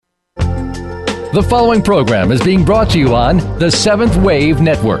The following program is being brought to you on the Seventh Wave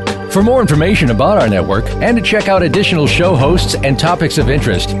Network. For more information about our network and to check out additional show hosts and topics of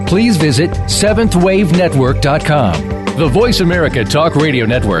interest, please visit seventhwavenetwork.com. The Voice America Talk Radio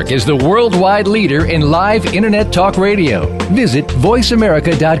Network is the worldwide leader in live Internet talk radio. Visit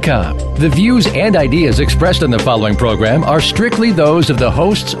voiceamerica.com. The views and ideas expressed on the following program are strictly those of the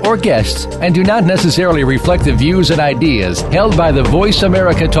hosts or guests and do not necessarily reflect the views and ideas held by the Voice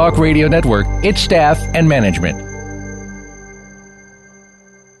America Talk Radio Network, its staff, and management.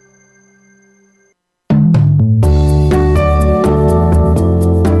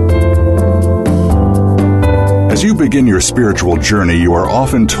 As you begin your spiritual journey, you are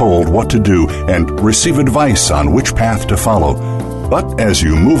often told what to do and receive advice on which path to follow. But as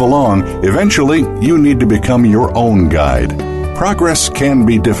you move along, eventually you need to become your own guide. Progress can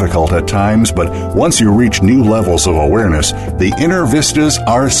be difficult at times, but once you reach new levels of awareness, the inner vistas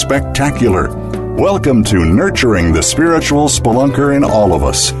are spectacular. Welcome to Nurturing the Spiritual Spelunker in All of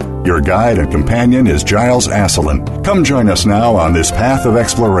Us. Your guide and companion is Giles Asselin. Come join us now on this path of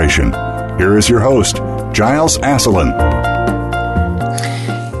exploration. Here is your host, Giles Asselin.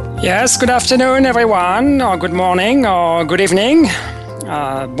 Yes, good afternoon, everyone, or good morning, or good evening.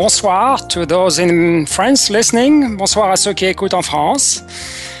 Bonsoir to those in France listening. Bonsoir à ceux qui écoutent en France.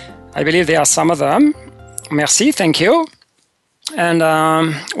 I believe there are some of them. Merci, thank you. And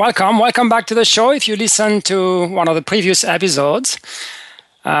welcome back to the show. If you listen to one of the previous episodes,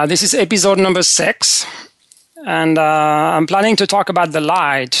 this is episode number 6. And I'm planning to talk about the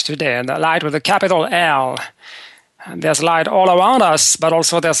light today, the light with a capital L. There's light all around us, but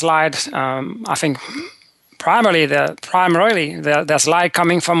also there's light, I think, primarily there's light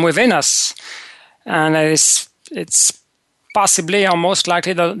coming from within us. And it's possibly or most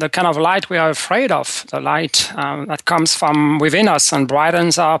likely the kind of light we are afraid of, the light that comes from within us and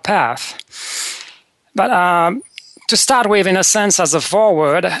brightens our path. But to start with, in a sense, as a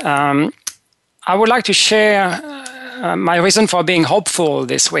forward, I would like to share my reason for being hopeful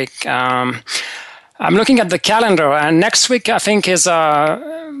this week. I'm looking at the calendar, and next week, I think, is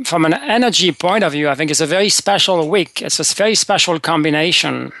from an energy point of view, I think is a very special week. It's a very special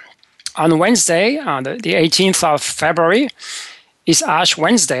combination. On Wednesday, the 18th of February, is Ash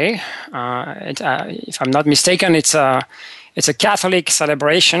Wednesday. If I'm not mistaken, it's a Catholic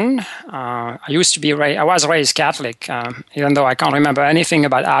celebration. I was raised Catholic, even though I can't remember anything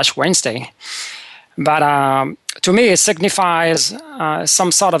about Ash Wednesday. But to me, it signifies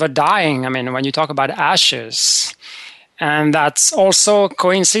some sort of a dying. I mean, when you talk about ashes, and that's also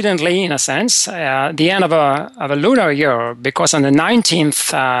coincidentally, in a sense, the end of a lunar year, because on the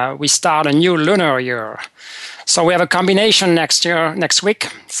 19th we start a new lunar year. So we have a combination next week.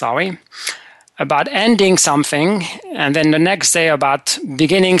 About ending something, and then the next day about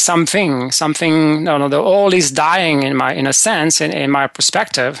beginning something. The old is dying in a sense, in my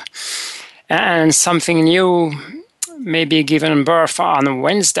perspective, and something new may be given birth on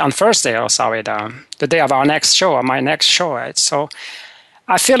Thursday, the day of my next show. Right? So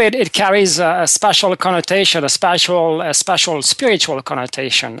I feel it carries a special connotation, a special spiritual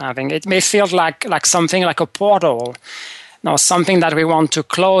connotation. I think it may feel like something like a portal. Something that we want to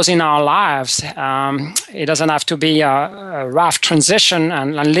close in our lives. It doesn't have to be a rough transition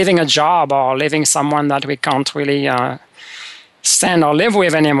and leaving a job or leaving someone that we can't really stand or live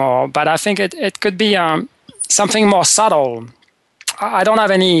with anymore. But I think it could be something more subtle. I don't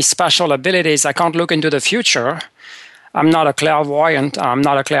have any special abilities. I can't look into the future. I'm not a clairvoyant. I'm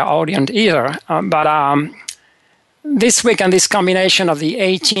not a clairaudient either. But this week and this combination of the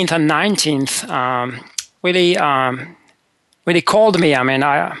 18th and 19th really called me. I mean,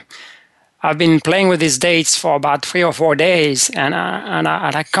 I've been playing with these dates for about 3 or 4 days, and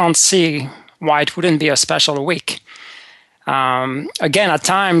I can't see why it wouldn't be a special week. Again, at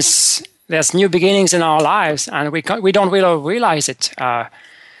times there's new beginnings in our lives, and we don't really realize it.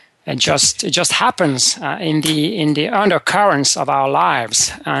 It just happens in the undercurrents of our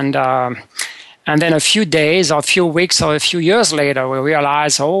lives, and then a few days or a few weeks or a few years later, we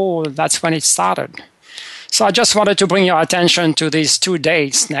realize, oh, that's when it started. So I just wanted to bring your attention to these 2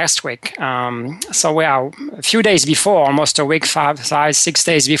 dates next week. So we are a few days before, almost a week, 5, 6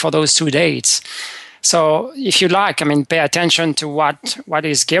 days before those 2 dates. So if you like, pay attention to what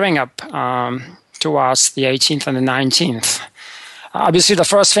is gearing up towards the 18th and the 19th. Obviously, the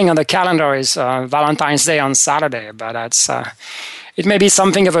first thing on the calendar is Valentine's Day on Saturday, but it may be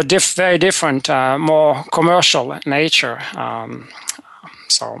something of a very different, more commercial nature.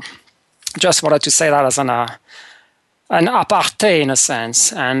 So just wanted to say that an aparté in a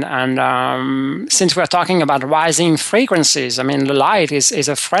sense. And since we're talking about rising frequencies, I mean, the light is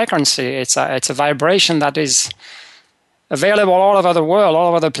a frequency. It's a vibration that is available all over the world, all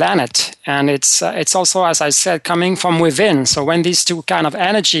over the planet. And it's also, as I said, coming from within. So when these two kind of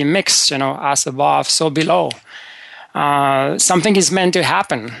energy mix, as above, so below, something is meant to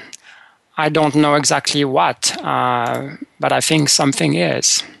happen. I don't know exactly what, but I think something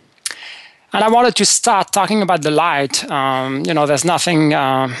is. And I wanted to start talking about the light. There's nothing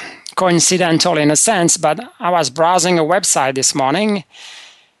coincidental in a sense, but I was browsing a website this morning,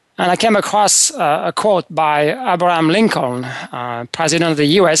 and I came across a quote by Abraham Lincoln, President of the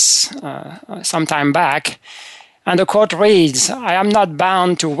U.S., some time back. And the quote reads, "I am not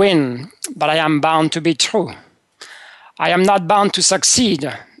bound to win, but I am bound to be true. I am not bound to succeed,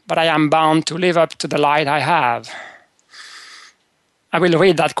 but I am bound to live up to the light I have." I will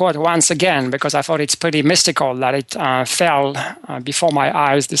read that quote once again because I thought it's pretty mystical that it fell before my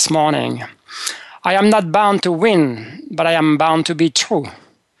eyes this morning. "I am not bound to win, but I am bound to be true.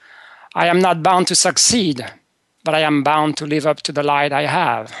 I am not bound to succeed, but I am bound to live up to the light I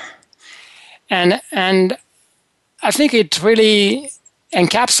have." And I think it really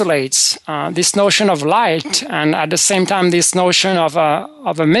encapsulates this notion of light, and at the same time this notion of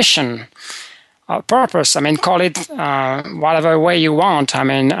a mission, a purpose. I mean, call it whatever way you want. I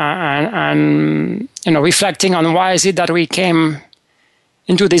mean, and reflecting on why is it that we came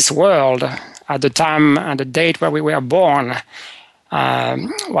into this world at the time and the date where we were born.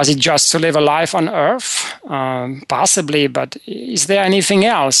 Was it just to live a life on Earth? Possibly, but is there anything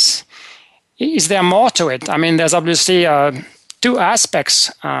else? Is there more to it? I mean, there's obviously two aspects.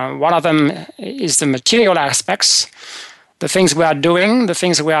 One of them is the material aspects, the things we are doing, the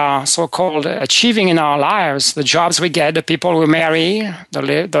things we are so-called achieving in our lives, the jobs we get, the people we marry,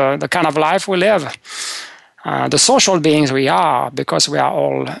 the kind of life we live, the social beings we are, because we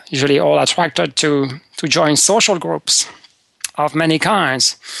are usually all attracted to join social groups of many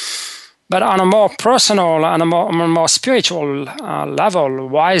kinds. But on a more personal and a more spiritual level,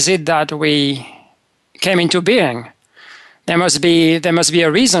 why is it that we came into being? There must be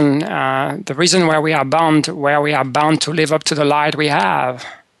a reason. The reason where we are bound to live up to the light we have.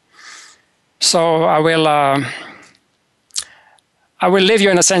 So I will leave you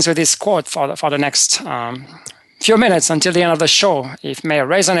in a sense with this quote for the next few minutes until the end of the show. It may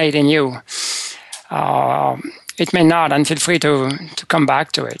resonate in you. It may not, and feel free to come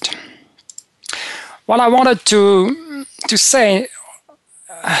back to it. What I wanted to say,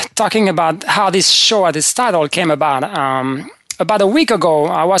 talking about how this show, this title came about a week ago,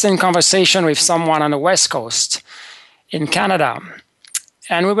 I was in conversation with someone on the West Coast in Canada,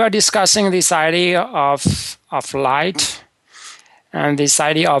 and we were discussing this idea of light and this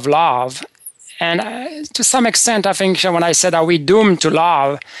idea of love. And to some extent, I think when I said, "Are we doomed to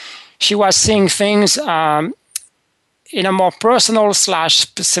love?" she was seeing things in a more personal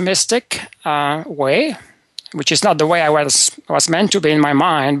 / pessimistic way, which is not the way I was meant to be in my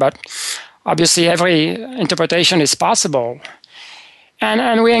mind, but obviously every interpretation is possible.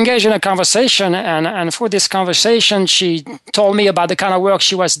 And we engaged in a conversation, and through this conversation, she told me about the kind of work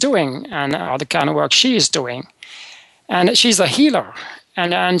she was doing or the kind of work she is doing. And she's a healer,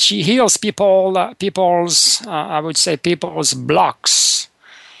 and she heals people's blocks.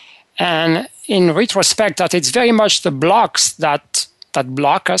 And in retrospect, that it's very much the blocks that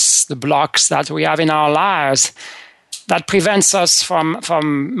block us, the blocks that we have in our lives, that prevents us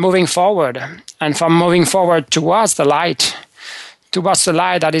from moving forward and from moving forward towards the light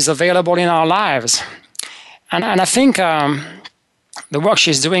that is available in our lives. And I think the work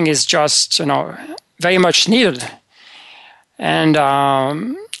she's doing is just, very much needed. And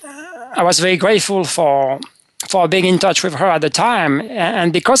I was very grateful for being in touch with her at the time.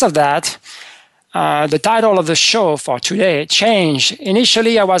 And because of that, the title of the show for today changed.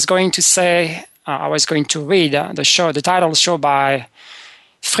 Initially, I was going to read the title of the show by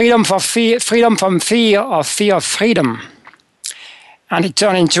Freedom from Fear or Fear of Freedom. And it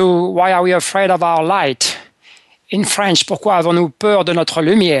turned into Why Are We Afraid of Our Light? In French, Pourquoi avons-nous peur de notre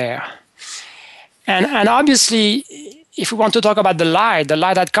lumière? And obviously, if we want to talk about the light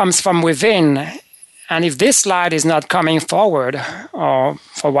that comes from within, and if this light is not coming forward, or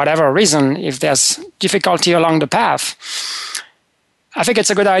for whatever reason, if there's difficulty along the path, I think it's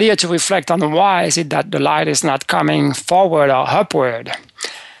a good idea to reflect on why is it that the light is not coming forward or upward.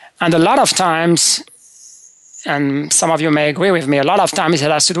 And a lot of times, and some of you may agree with me, a lot of times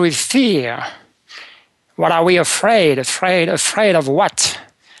it has to do with fear. What are we afraid? Afraid of what?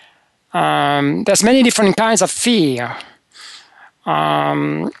 There's many different kinds of fear.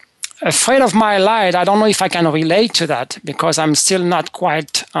 afraid of my light, I don't know if I can relate to that because I'm still not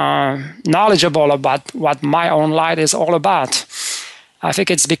quite knowledgeable about what my own light is all about. I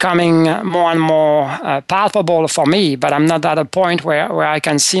think it's becoming more and more palpable for me, but I'm not at a point where I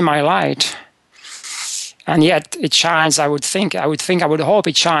can see my light. And yet it shines, I would hope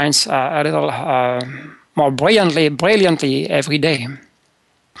it shines a little more brilliantly every day.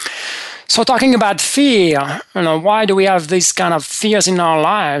 So talking about fear, why do we have these kind of fears in our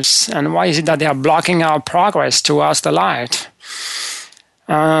lives, and why is it that they are blocking our progress towards the light?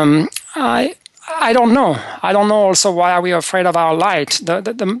 I don't know. I don't know also why are we afraid of our light.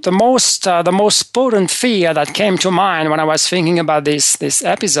 The most potent fear that came to mind when I was thinking about this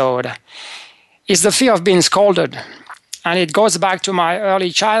episode is the fear of being scolded. And it goes back to my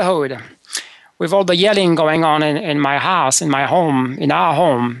early childhood with all the yelling going on in my house, in my home, in our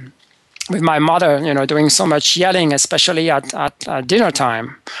home, with my mother, doing so much yelling, especially at dinner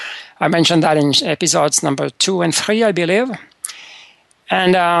time. I mentioned that in episodes number 2 and 3, I believe.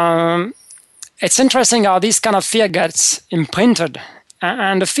 And it's interesting how this kind of fear gets imprinted.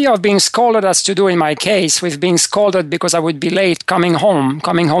 And the fear of being scolded has to do, in my case, with being scolded because I would be late coming home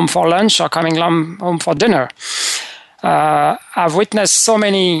for lunch or coming home for dinner. I've witnessed so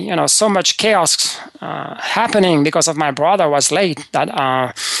much chaos happening because of my brother was late,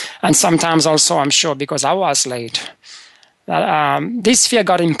 and sometimes also, I'm sure, because I was late. This fear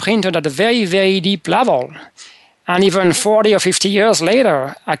got imprinted at a very, very deep level. And even 40 or 50 years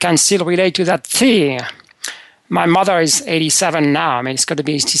later, I can still relate to that fear. My mother is 87 now. I mean, it's going to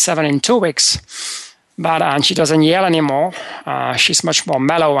be 87 in 2 weeks. And she doesn't yell anymore. She's much more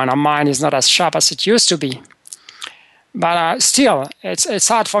mellow, and her mind is not as sharp as it used to be. But still, it's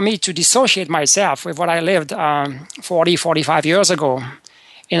hard for me to dissociate myself with what I lived 40, 45 years ago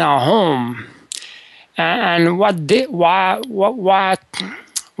in our home. And what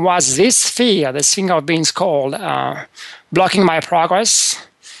was this fear of being scolded, blocking my progress?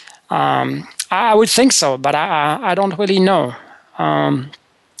 I would think so, but I don't really know.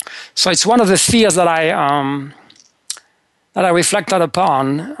 So it's one of the fears that I reflected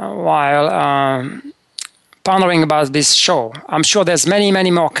upon while pondering about this show. I'm sure there's many, many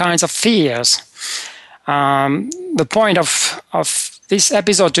more kinds of fears. The point of this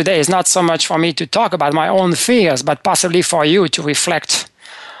episode today is not so much for me to talk about my own fears, but possibly for you to reflect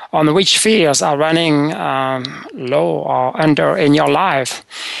on which fears are running low or under in your life.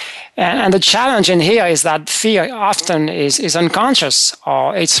 And the challenge in here is that fear often is unconscious,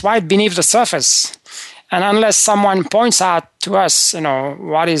 or it's right beneath the surface. And unless someone points out to us,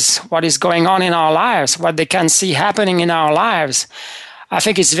 what is going on in our lives, what they can see happening in our lives, I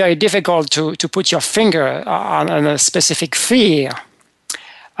think it's very difficult to put your finger on a specific fear,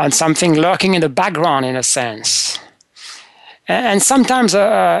 on something lurking in the background, in a sense. And sometimes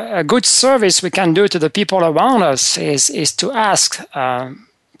a good service we can do to the people around us is to ask,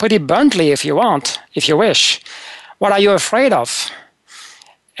 pretty bluntly, if you wish, what are you afraid of?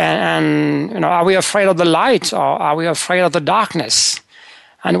 And are we afraid of the light, or are we afraid of the darkness?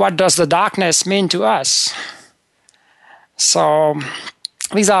 And what does the darkness mean to us? So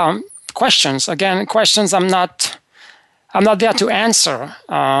these are questions. Again, questions I'm not there to answer.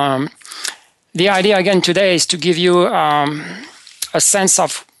 The idea again today is to give you a sense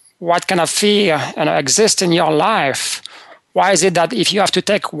of what kind of fear exists in your life. Why is it that if you have to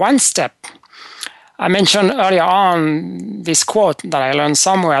take one step? I mentioned earlier on this quote that I learned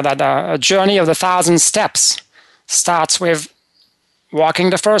somewhere, that a journey of 1,000 steps starts with walking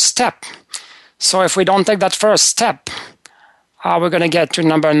the first step. So if we don't take that first step, how are we going to get to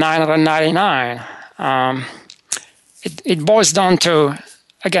number 999? It boils down to,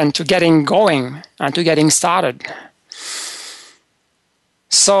 again, to getting going and to getting started.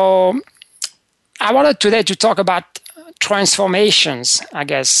 So I wanted today to talk about transformations, I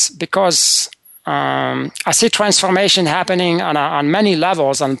guess, because I see transformation happening on many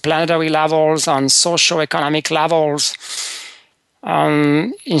levels, on planetary levels, on socio-economic levels,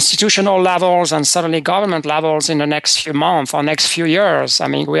 on institutional levels, and certainly government levels in the next few months or next few years. I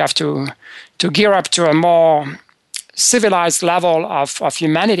mean, we have to gear up to a more civilized level of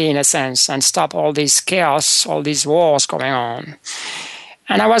humanity, in a sense, and stop all this chaos, all these wars going on.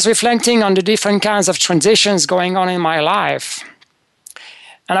 And I was reflecting on the different kinds of transitions going on in my life.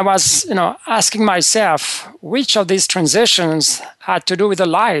 And I was, asking myself, which of these transitions had to do with the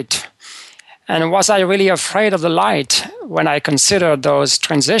light? And was I really afraid of the light when I considered those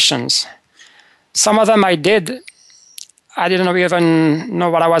transitions? Some of them I did. I didn't even know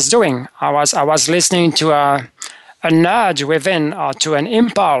what I was doing. I was listening to a nudge within, or to an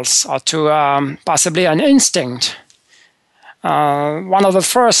impulse, or to possibly an instinct. one of the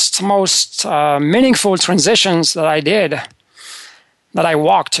first, most meaningful transitions that I did, that I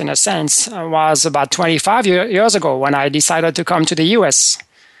walked in a sense, was about 25 years ago when I decided to come to the US.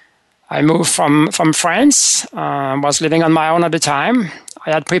 I moved from France, was living on my own at the time.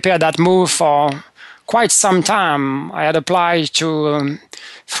 I had prepared that move for quite some time. I had applied to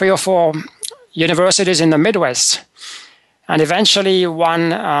 3 or 4 universities in the Midwest, and eventually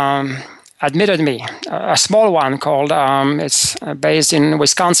one admitted me, a small one called, it's based in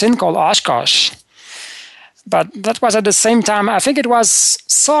Wisconsin, called Oshkosh. But that was at the same time, I think it was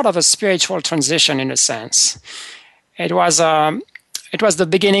sort of a spiritual transition in a sense. It was the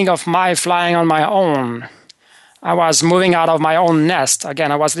beginning of my flying on my own. I was moving out of my own nest.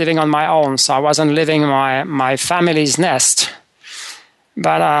 Again, I was living on my own, so I wasn't living my family's nest.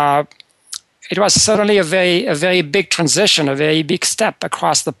 But it was certainly a very big transition, a very big step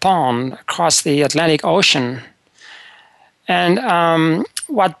across the pond, across the Atlantic Ocean. And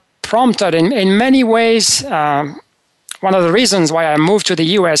what prompted, in many ways, one of the reasons why I moved to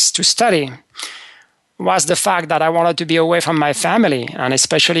the US to study was the fact that I wanted to be away from my family, and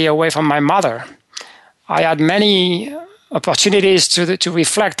especially away from my mother. I had many opportunities to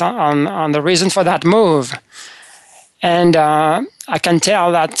reflect on the reason for that move. And I can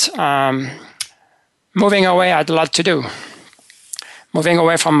tell that moving away, I had a lot to do. Moving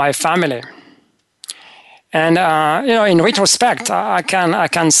away from my family. And in retrospect, I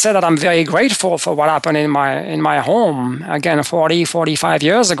can say that I'm very grateful for what happened in my home, again, 45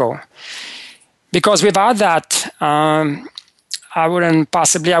 years ago. Because without that, I would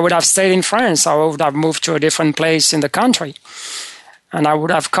have stayed in France. I would have moved to a different place in the country. And I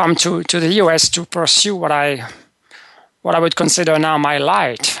would have come to the US to pursue what I would consider now my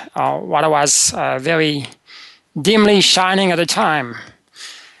light, what was very dimly shining at the time.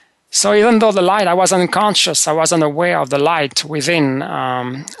 So even though the light, I wasn't conscious, I wasn't aware of the light within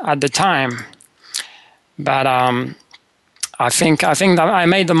at the time. But I think that I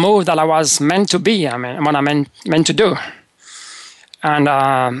made the move that I was meant to be, what I meant to do. And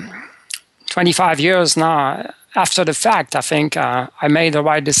 25 years now after the fact, I think I made the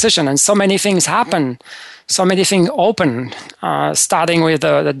right decision. And so many things happened. So many things opened, starting with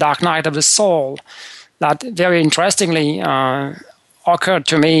the dark night of the soul, that very interestingly occurred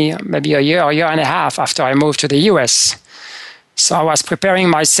to me maybe a year and a half after I moved to the US. So I was preparing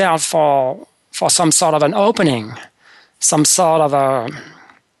myself for some sort of an opening, some sort of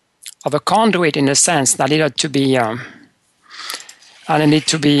a conduit in a sense that needed to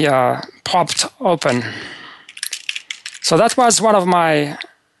be propped open. So that was one of my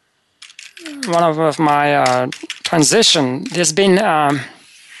transition. There's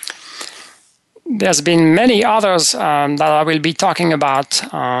been many others that I will be talking about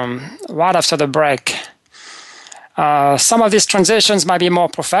right after the break. Some of these transitions might be more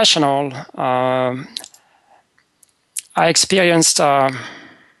professional. I experienced a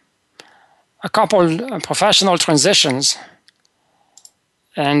couple professional transitions,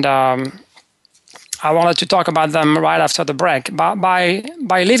 and I wanted to talk about them right after the break. By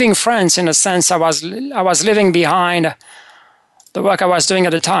leaving France, in a sense, I was leaving behind the work I was doing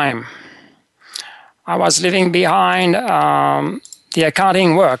at the time. I was leaving behind the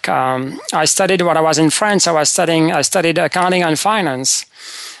accounting work. I studied when I was in France. I studied accounting and finance,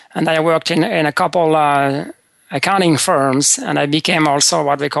 and I worked in a couple accounting firms, and I became also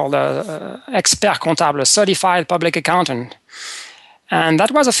what we call the expert comptable, a certified public accountant. And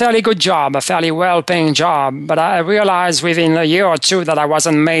that was a fairly good job, a fairly well-paying job. But I realized within a year or two that I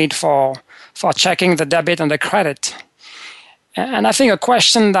wasn't made for checking the debit and the credit. And I think a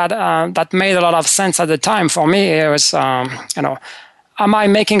question that made a lot of sense at the time for me was, am I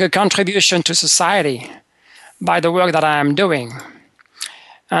making a contribution to society by the work that I am doing?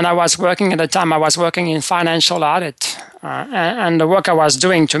 And I was working at the time. I was working in financial audit, and the work I was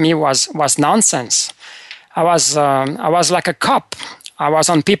doing to me was nonsense. I was like a cop. I was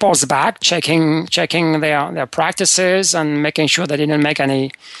on people's back, checking their practices and making sure they didn't make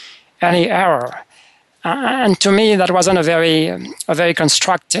any error. And to me, that wasn't a very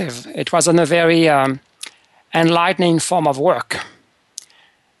constructive. It wasn't a very enlightening form of work.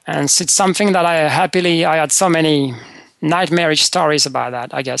 And it's something that I had so many nightmarish stories about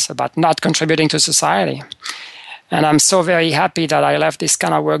that, I guess, about not contributing to society. And I'm so very happy that I left this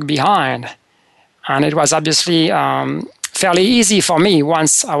kind of work behind. And it was obviously fairly easy for me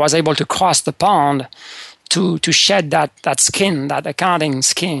once I was able to cross the pond to shed that skin, that accounting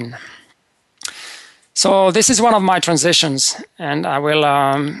skin. So this is one of my transitions, and I will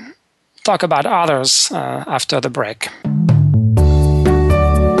talk about others after the break.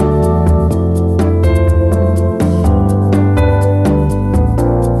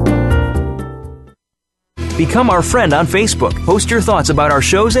 Become our friend on Facebook. Post your thoughts about our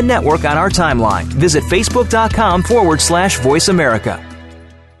shows and network on our timeline. Visit facebook.com/Voice America.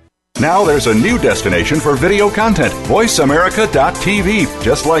 Now there's a new destination for video content, voiceamerica.tv.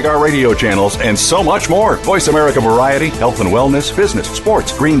 Just like our radio channels and so much more. Voice America Variety, Health and Wellness, Business,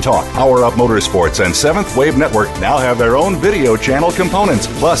 Sports, Green Talk, Power Up Motorsports, and Seventh Wave Network now have their own video channel components.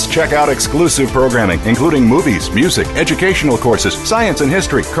 Plus, check out exclusive programming, including movies, music, educational courses, science and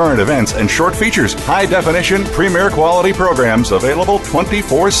history, current events, and short features. High-definition, premier quality programs available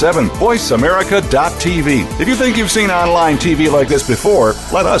 24/7. VoiceAmerica.tv. If you think you've seen online TV like this before,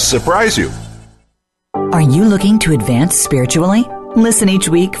 let us surprise you. Are you looking to advance spiritually? Listen each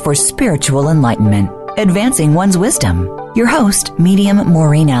week for Spiritual Enlightenment, Advancing One's Wisdom. Your host, medium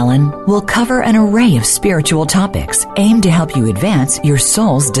Maureen Allen, will cover an array of spiritual topics aimed to help you advance your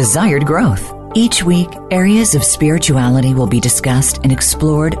soul's desired growth. Each week, areas of spirituality will be discussed and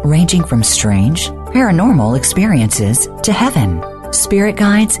explored, ranging from strange, paranormal experiences to heaven, spirit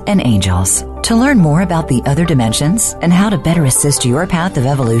guides, and angels. To learn more about the other dimensions and how to better assist your path of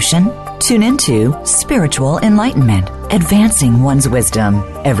evolution, tune into Spiritual Enlightenment, Advancing One's Wisdom,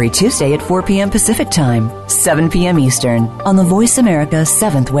 every Tuesday at 4 p.m. Pacific Time, 7 p.m. Eastern, on the Voice America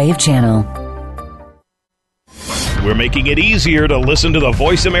 7th Wave channel. We're making it easier to listen to the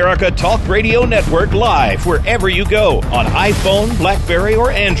Voice America Talk Radio Network live wherever you go on iPhone, BlackBerry, or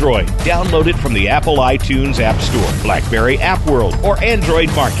Android. Download it from the Apple iTunes App Store, BlackBerry App World, or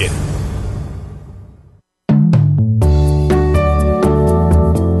Android Market.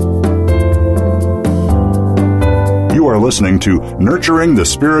 You are listening to Nurturing the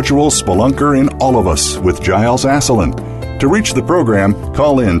Spiritual Spelunker in All of Us with Giles Asselin. To reach the program,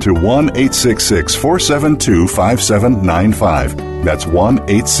 call in to 1-866-472-5795. That's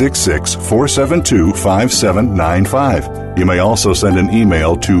 1-866-472-5795. You may also send an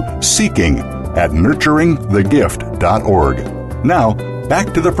email to seeking@nurturingthegift.org. Now,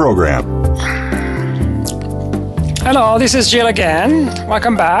 back to the program. Hello, this is Jill again.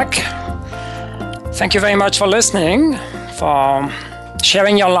 Welcome back. Thank you very much for listening, for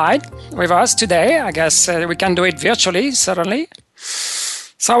sharing your light with us today. I guess we can do it virtually, certainly.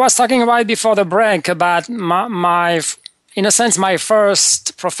 So I was talking right before the break about my in a sense, my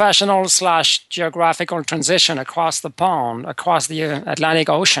first professional/geographical transition across the pond, across the Atlantic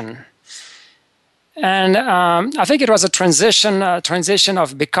Ocean. And I think it was a transition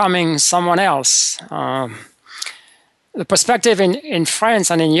of becoming someone else. The perspective in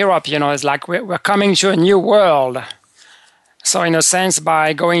France and in Europe, is like we're coming to a new world. So in a sense,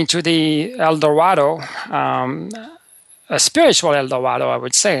 by going to the El Dorado, a spiritual El Dorado, I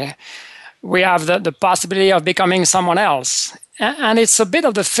would say, we have the possibility of becoming someone else. And it's a bit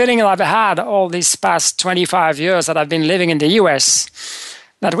of the feeling that I've had all these past 25 years that I've been living in the US,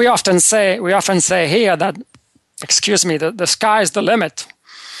 that we often say here that, the sky is the limit.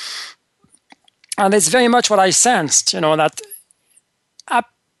 And it's very much what I sensed, that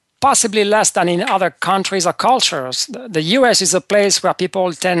possibly less than in other countries or cultures. The US is a place where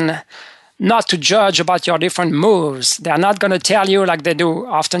people tend not to judge about your different moves. They're not going to tell you, like they do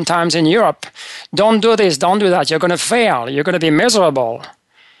oftentimes in Europe, don't do this, don't do that, you're going to fail, you're going to be miserable.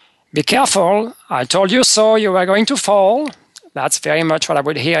 Be careful, I told you so, you are going to fall. That's very much what I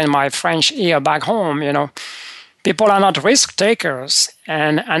would hear in my French ear back home, People are not risk takers,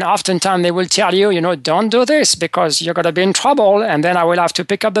 and oftentimes they will tell you, don't do this because you're going to be in trouble, and then I will have to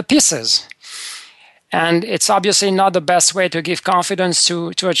pick up the pieces. And it's obviously not the best way to give confidence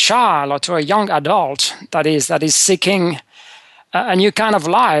to a child or to a young adult that is seeking a new kind of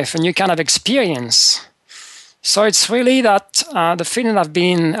life, a new kind of experience. So it's really that the feeling I've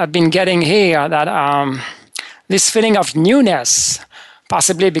been getting here, that this feeling of newness.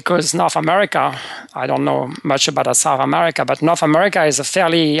 Possibly because North America, I don't know much about South America, but North America is a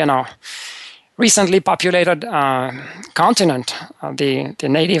fairly, recently populated continent, the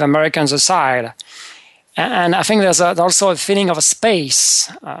Native Americans aside. And I think there's also a feeling of a space,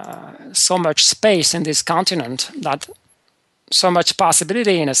 so much space in this continent, that so much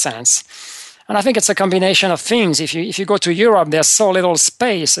possibility in a sense. And I think it's a combination of things. If you go to Europe, there's so little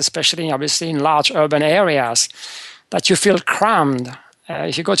space, especially obviously in large urban areas, that you feel crammed.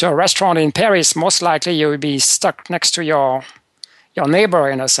 If you go to a restaurant in Paris, most likely you will be stuck next to your neighbor,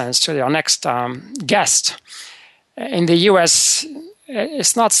 in a sense, to your next guest. In the US,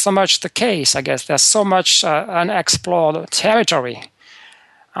 it's not so much the case, I guess. There's so much unexplored territory,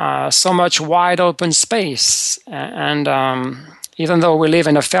 so much wide open space. And even though we live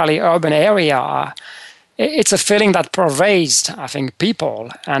in a fairly urban area, it's a feeling that pervades, I think,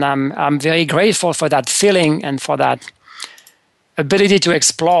 people. And I'm very grateful for that feeling and for that ability to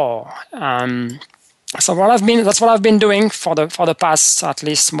explore. So that's what I've been doing for the past, at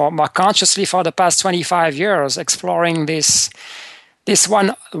least more consciously, for the past 25 years, exploring this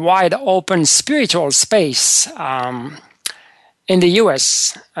one wide open spiritual space in the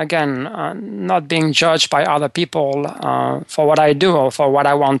US. Again, not being judged by other people for what I do or for what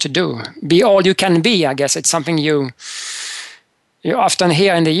I want to do. Be all you can be. I guess it's something you often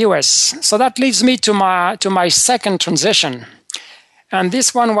hear in the US. So that leads me to my second transition. And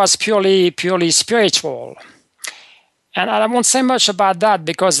this one was purely spiritual. And I won't say much about that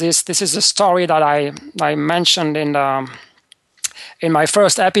because this is a story that I mentioned in my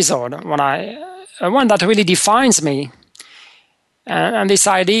first episode, one that really defines me. And this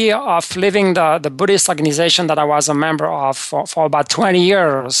idea of leaving the Buddhist organization that I was a member of for about 20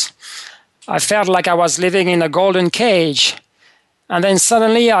 years, I felt like I was living in a golden cage. And then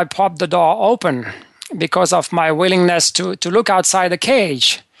suddenly I popped the door open because of my willingness to look outside the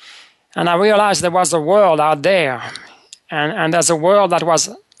cage. And I realized there was a world out there. And there's a world that was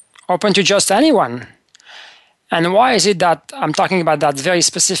open to just anyone. And why is it that I'm talking about that very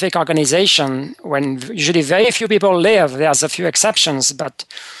specific organization when usually very few people live? There's a few exceptions, but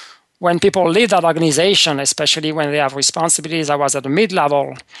when people leave that organization, especially when they have responsibilities, I was at the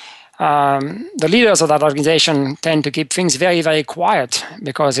mid-level, the leaders of that organization tend to keep things very, very quiet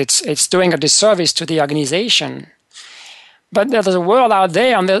because it's doing a disservice to the organization. But there's a world out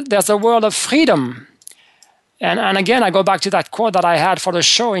there, and there's a world of freedom. And again, I go back to that quote that I had for the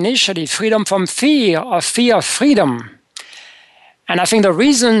show initially, freedom from fear, or fear of freedom. And I think the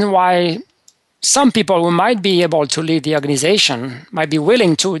reason why some people who might be able to lead the organization, might be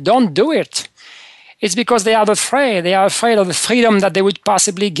willing to, don't do it. It's because they are afraid. They are afraid of the freedom that they would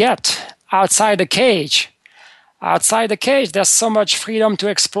possibly get outside the cage. Outside the cage, there's so much freedom to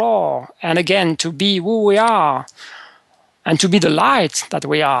explore. And again, to be who we are and to be the light that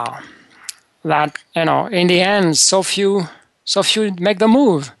we are. That, in the end, so few make the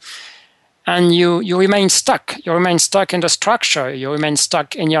move. And you remain stuck. You remain stuck in the structure. You remain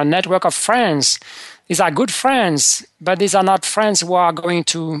stuck in your network of friends. These are good friends, but these are not friends who are going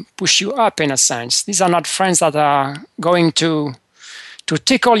to push you up in a sense. These are not friends that are going to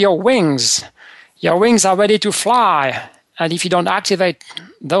tickle your wings. Your wings are ready to fly. And if you don't activate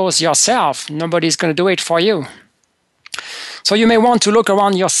those yourself, nobody's going to do it for you. So you may want to look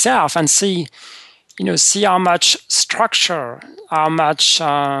around yourself and see how much structure, how much,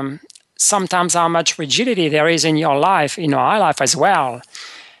 sometimes how much rigidity there is in your life, in our life as well.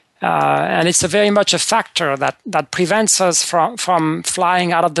 And it's very much a factor that prevents us from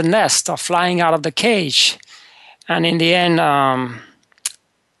flying out of the nest or flying out of the cage. And in the end,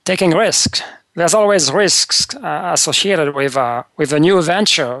 taking risks. There's always risks associated with a new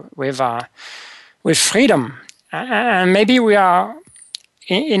venture, with freedom. And maybe we are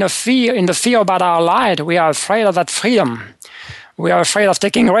in the fear about our light. We are afraid of that freedom. We are afraid of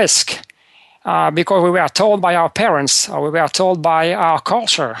taking risk. Because we were told by our parents, or we were told by our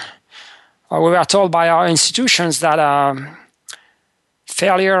culture, or we were told by our institutions that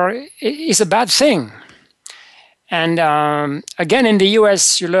failure is a bad thing. And again, in the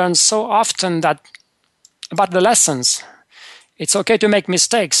US, you learn so often about the lessons. It's okay to make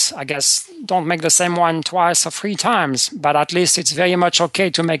mistakes. I guess don't make the same one twice or 3 times, but at least it's very much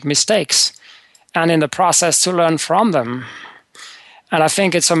okay to make mistakes, and in the process to learn from them. And I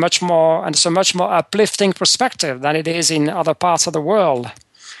think it's a much more uplifting perspective than it is in other parts of the world,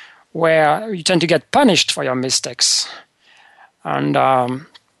 where you tend to get punished for your mistakes. And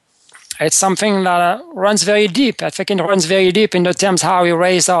it's something that runs very deep. I think it runs very deep in the terms how we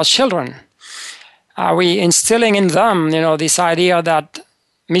raise our children. Are we instilling in them, this idea that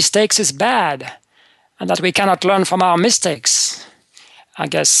mistakes is bad and that we cannot learn from our mistakes? I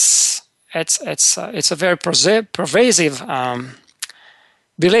guess it's a very pervasive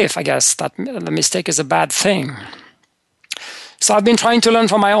belief, I guess, that the mistake is a bad thing. So I've been trying to learn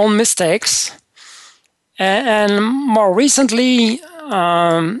from my own mistakes. And more recently,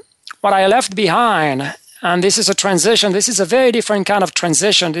 what I left behind, and this is a transition, this is a very different kind of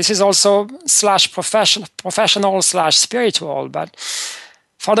transition. This is also professional / spiritual. But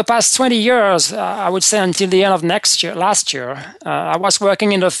for the past 20 years, I would say until the end of last year, I was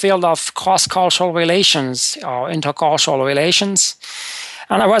working in the field of cross-cultural relations or intercultural relations.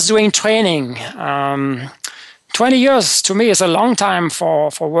 And I was doing training. 20 years to me is a long time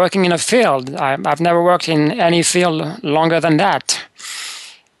for working in a field. I've never worked in any field longer than that.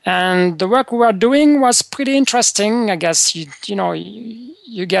 And the work we were doing was pretty interesting. I guess you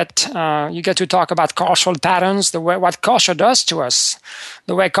get to talk about cultural patterns, what culture does to us,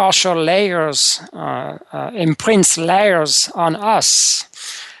 the way culture imprints layers on us.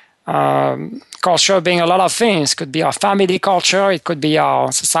 culture being a lot of things. It could be our family culture, it could be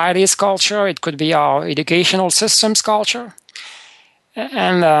our society's culture, it could be our educational system's culture.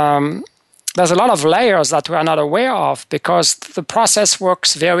 And there's a lot of layers that we are not aware of because the process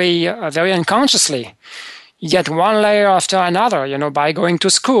works very unconsciously. You get one layer after another, by going to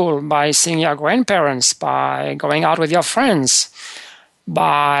school, by seeing your grandparents, by going out with your friends,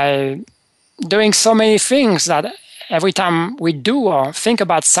 by doing so many things that every time we do or think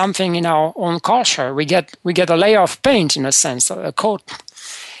about something in our own culture, we get a layer of paint, in a sense, a coat.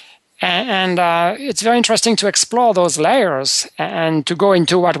 And it's very interesting to explore those layers and to go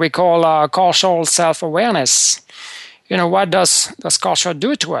into what we call cultural self-awareness. What does culture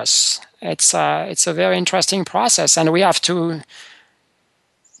do to us? It's a very interesting process, and we have to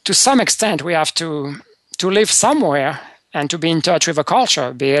some extent, we have to live somewhere and to be in touch with a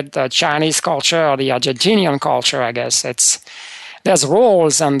culture, be it the Chinese culture or the Argentinian culture, I guess. There's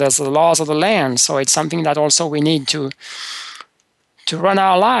rules and there's the laws of the land, so it's something that also we need to run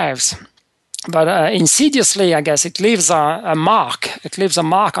our lives. But insidiously, I guess, it leaves a mark. It leaves a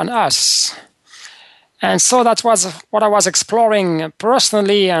mark on us. And so that was what I was exploring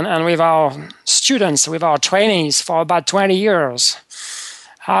personally and with our students, with our trainees for about 20 years.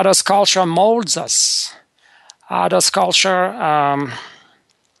 How does culture mold us? How does culture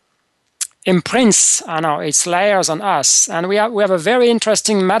imprints its layers on us? And we have a very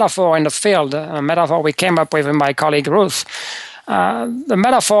interesting metaphor in the field, a metaphor we came up with my colleague Ruth. The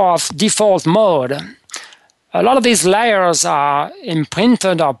metaphor of default mode. A lot of these layers are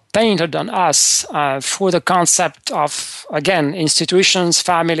imprinted or painted on us through the concept of, again, institutions,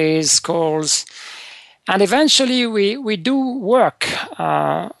 families, schools. And eventually we do work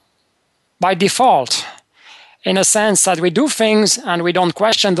by default, in a sense that we do things and we don't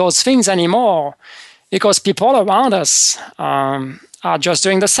question those things anymore because people around us are just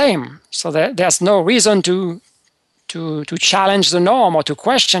doing the same. So there's no reason to challenge the norm or to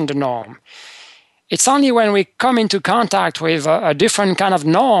question the norm. It's only when we come into contact with a different kind of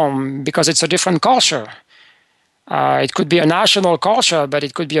norm, because it's a different culture. It could be a national culture, but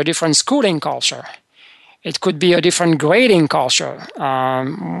it could be a different schooling culture. It could be a different grading culture.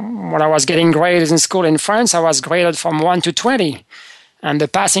 When I was getting grades in school in France, I was graded from 1 to 20. And the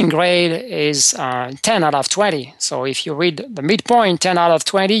passing grade is 10 out of 20. So if you read the midpoint, 10 out of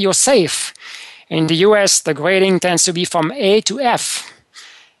 20, you're safe. In the US, the grading tends to be from A to F.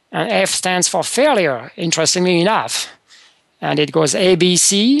 And F stands for failure, interestingly enough. And it goes A, B,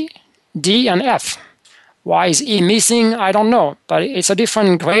 C, D, and F. Why is E missing? I don't know. But it's a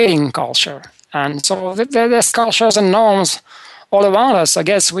different grading culture. And so there's cultures and norms all around us. I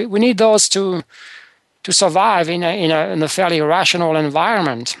guess we need those to survive in a fairly rational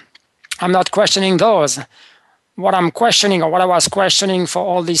environment. I'm not questioning those. What I'm questioning, or what I was questioning for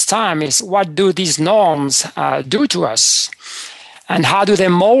all this time, is what do these norms do to us? And how do they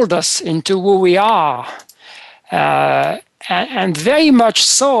mold us into who we are? And very much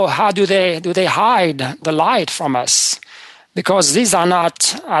so, how do they hide the light from us? Because these are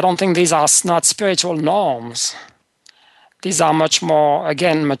not, I don't think these are not spiritual norms. These are much more,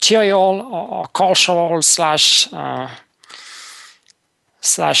 again, material or cultural slash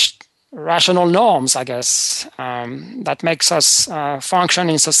rational norms, I guess, that makes us function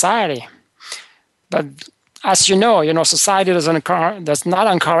in society. But as you know, society does not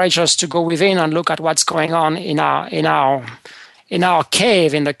encourage us to go within and look at what's going on in our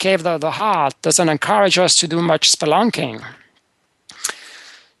cave, in the cave of the heart. Doesn't encourage us to do much spelunking.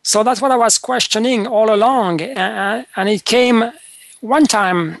 So that's what I was questioning all along, and it came one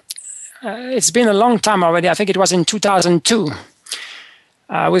time. It's been a long time already. I think it was in 2002.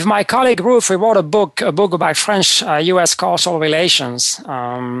 With my colleague Ruth, we wrote a book about French-U.S. cultural relations,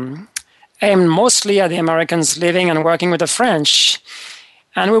 aimed mostly at the Americans living and working with the French.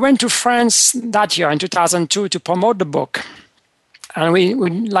 And we went to France that year in 2002 to promote the book. And we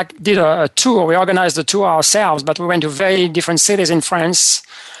did a tour. We organized the tour ourselves, but we went to very different cities in France: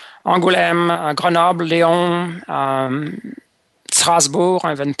 Angoulême, Grenoble, Lyon, Strasbourg,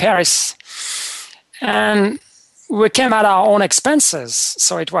 even Paris. And we came at our own expenses.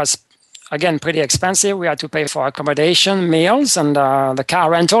 So it was, again, pretty expensive. We had to pay for accommodation, meals, and the car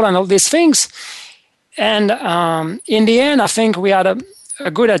rental and all these things. And in the end, I think we had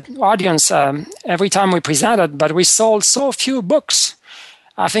a good audience every time we presented, but we sold so few books.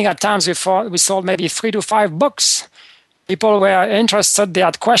 I think at times we sold maybe 3 to 5 books. People were interested, they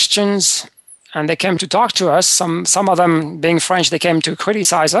had questions, and they came to talk to us. Some of them, being French, they came to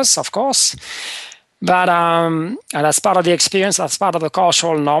criticize us, of course. But and that's part of the experience, that's part of the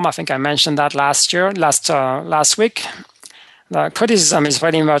cultural norm. I think I mentioned that last week. The criticism is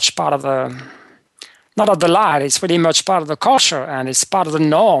very much part of not a delight. It's pretty much part of the culture, and it's part of the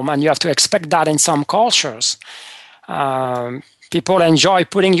norm, and you have to expect that in some cultures. People enjoy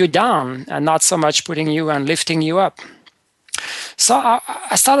putting you down and not so much putting you and lifting you up. So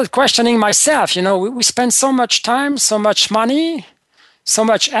I started questioning myself. We spend so much time, so much money, so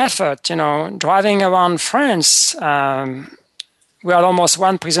much effort, driving around France. We had almost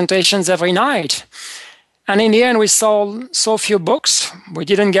 1 presentations every night. And in the end, we sold so few books. We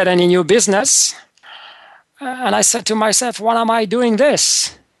didn't get any new business. And I said to myself, why am I doing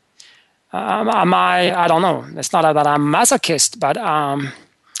this? I don't know. It's not that I'm masochist, but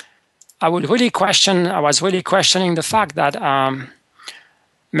I was really questioning the fact that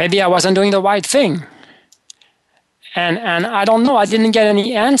maybe I wasn't doing the right thing. And I don't know, I didn't get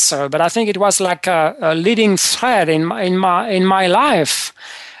any answer, but I think it was like a leading thread in my life.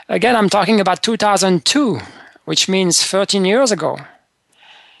 Again, I'm talking about 2002, which means 13 years ago.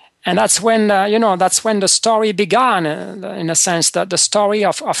 And that's when, the story began, in a sense, that the story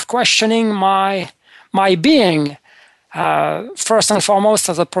of questioning my being, first and foremost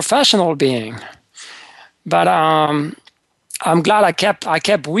as a professional being. But I'm glad I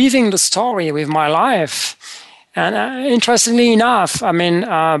kept weaving the story with my life. And interestingly enough,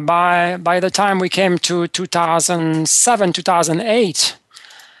 by the time we came to 2007, 2008,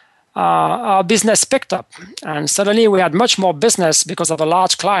 our business picked up, and suddenly we had much more business because of a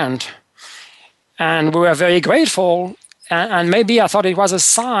large client, and we were very grateful. And maybe I thought it was a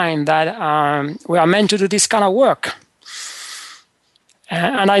sign that we are meant to do this kind of work.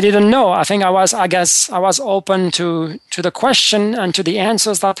 And I didn't know. I guess I was open to the question and to the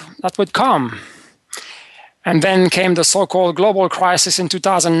answers that would come. And then came the so-called global crisis in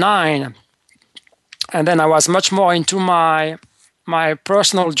 2009, and then I was much more into my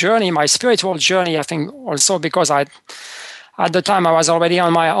personal journey, my spiritual journey. I think also because at the time I was already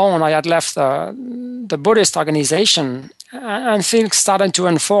on my own. I had left the Buddhist organization, and things started to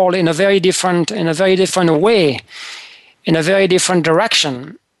unfold in a very different way, in a very different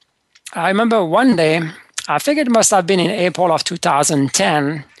direction. I remember one day, I think it must have been in April of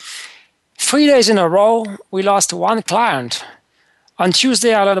 2010, 3 days in a row, we lost 1 client. On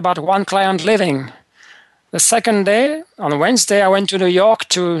Tuesday, I learned about 1 client leaving. The second day, on Wednesday, I went to New York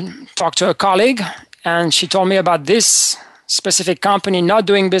to talk to a colleague, and she told me about this specific company not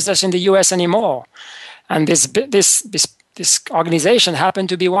doing business in the US anymore. And this organization happened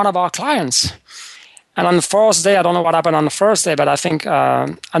to be one of our clients. And on the fourth day, I don't know what happened on the first day, but I think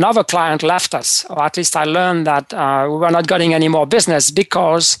another client left us, or at least I learned that we were not getting any more business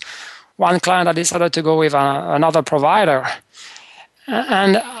because one client had decided to go with another provider.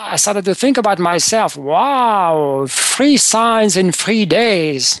 And I started to think about myself, wow, 3 signs in 3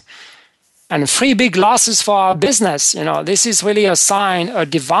 days and 3 big losses for our business. This is really a sign, a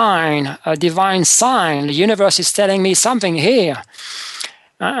divine sign. The universe is telling me something here,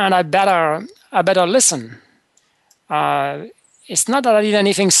 and I better listen. It's not that I did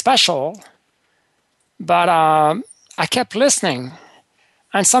anything special, but I kept listening.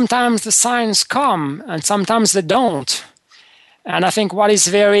 And sometimes the signs come, and sometimes they don't. And I think what is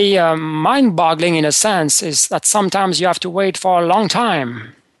very mind-boggling in a sense is that sometimes you have to wait for a long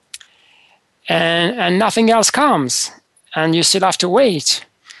time, and nothing else comes, and you still have to wait.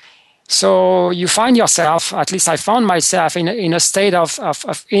 So you find yourself, at least I found myself, in a state of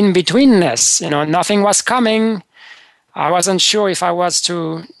in-betweenness. Nothing was coming. I wasn't sure if I was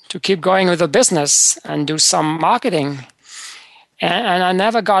to keep going with the business and do some marketing. And I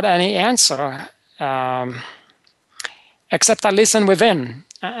never got any answer, except I listened within.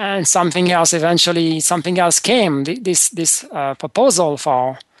 And something else came. This proposal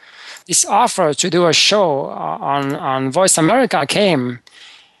for this offer to do a show on Voice America came.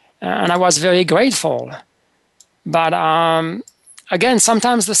 And I was very grateful. But again,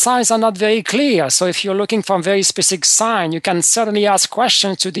 sometimes the signs are not very clear. So if you're looking for a very specific sign, you can certainly ask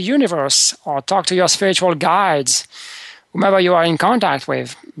questions to the universe or talk to your spiritual guides, whomever you are in contact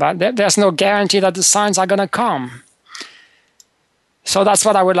with. But there's no guarantee that the signs are going to come. So that's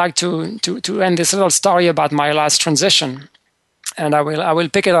what I would like to end this little story about my last transition. And I will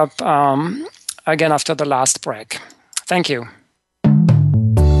pick it up again after the last break. Thank you.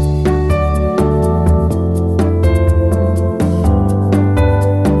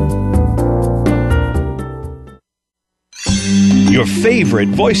 Your favorite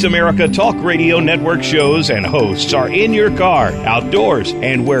Voice America Talk Radio Network shows and hosts are in your car, outdoors,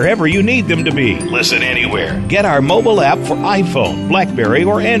 and wherever you need them to be. Listen anywhere. Get our mobile app for iPhone, BlackBerry,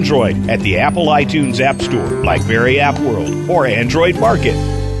 or Android at the Apple iTunes App Store, BlackBerry App World, or Android Market.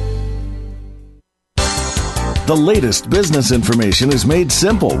 The latest business information is made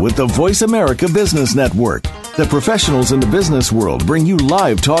simple with the Voice America Business Network. The professionals in the business world bring you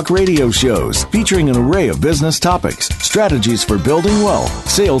live talk radio shows featuring an array of business topics, strategies for building wealth,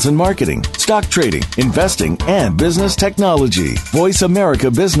 sales and marketing, stock trading, investing, and business technology. Voice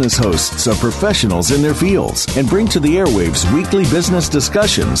America Business hosts are professionals in their fields and bring to the airwaves weekly business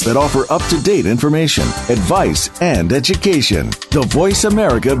discussions that offer up-to-date information, advice, and education. The Voice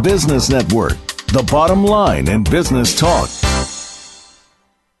America Business Network. The bottom line in business talk.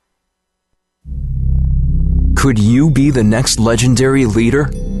 Could you be the next legendary leader?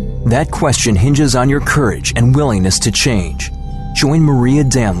 That question hinges on your courage and willingness to change. Join Maria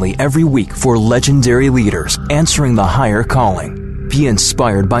Danley every week for Legendary Leaders Answering the Higher Calling. Be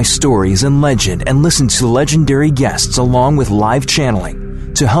inspired by stories and legend and listen to legendary guests along with live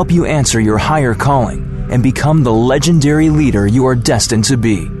channeling to help you answer your higher calling and become the legendary leader you are destined to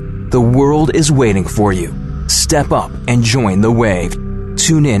be. The world is waiting for you. Step up and join the wave.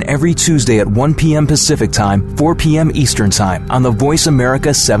 Tune in every Tuesday at 1 p.m. Pacific Time, 4 p.m. Eastern Time on the Voice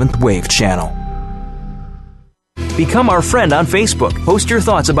America 7th Wave channel. Become our friend on Facebook. Post your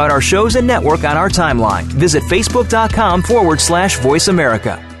thoughts about our shows and network on our timeline. Visit facebook.com/Voice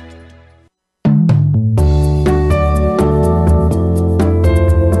America.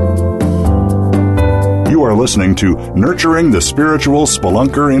 You are listening to Nurturing the Spiritual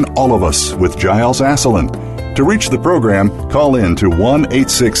Spelunker in All of Us with Giles Asselin. To reach the program, call in to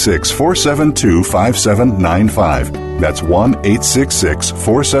 1-866-472-5795. That's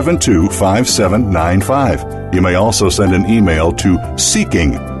 1-866-472-5795. You may also send an email to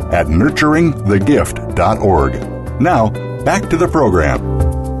seeking@nurturingthegift.org. Now, back to the program.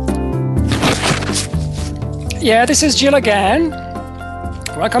 Yeah, this is Jill again.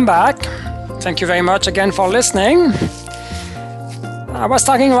 Welcome back. Thank you very much again for listening. I was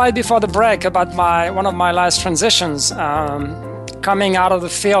talking right before the break about one of my last transitions, coming out of the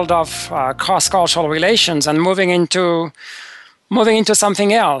field of cross-cultural relations and moving into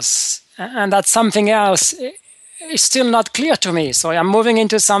something else. And that something else is still not clear to me. So I'm moving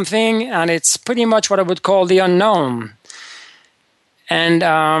into something, and it's pretty much what I would call the unknown. And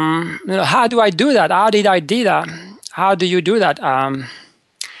how do I do that? How did I do that? How do you do that?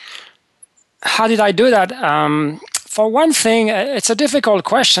 How did I do that? For one thing, it's a difficult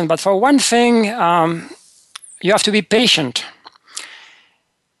question, but for one thing, you have to be patient.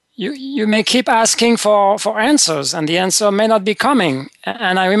 You may keep asking for answers, and the answer may not be coming.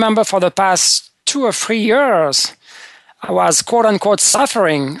 And I remember for the past 2 or 3 years, I was quote-unquote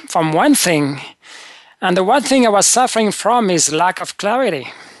suffering from one thing, and the one thing I was suffering from is lack of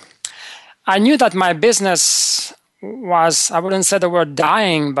clarity. I knew that my business was, I wouldn't say the word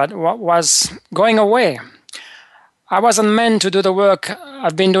dying, but was going away. I wasn't meant to do the work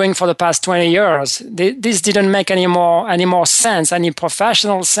I've been doing for the past 20 years. This didn't make any more sense, any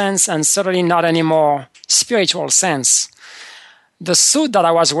professional sense, and certainly not any more spiritual sense. The suit that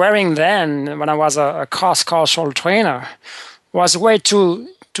I was wearing then, when I was a cross-cultural trainer, was way too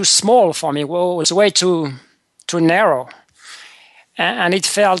small for me. Well, it was way too narrow. And it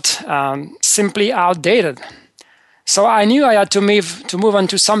felt simply outdated. So I knew I had to move on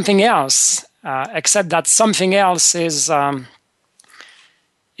to something else, except that something else is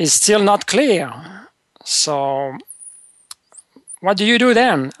still not clear. So what do you do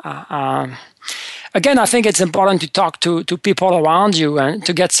then? Again, I think it's important to talk to people around you and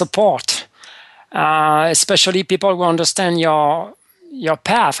to get support, especially people who understand your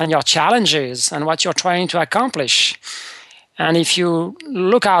path and your challenges and what you're trying to accomplish. And if you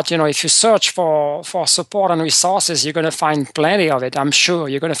look out, if you search for support and resources, you're going to find plenty of it, I'm sure.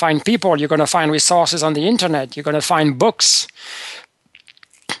 You're going to find people, you're going to find resources on the internet, you're going to find books,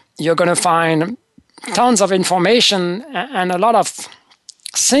 you're going to find tons of information, and a lot of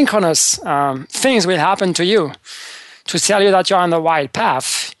synchronous things will happen to you to tell you that you're on the right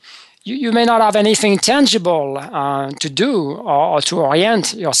path. You may not have anything tangible to do or to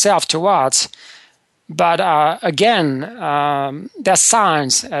orient yourself towards, but again, there's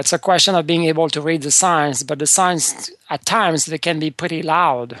signs. It's a question of being able to read the signs, but the signs, at times, they can be pretty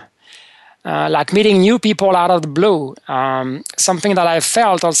loud. Like meeting new people out of the blue. Something that I've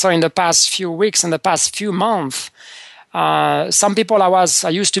felt also in the past few weeks, in the past few months. Some people I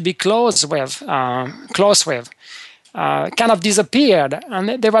used to be close with, kind of disappeared,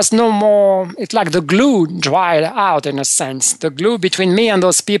 and there was no more. It's like the glue dried out, in a sense. The glue between me and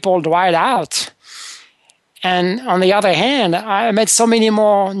those people dried out. And on the other hand, I met so many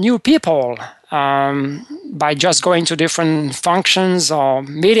more new people by just going to different functions or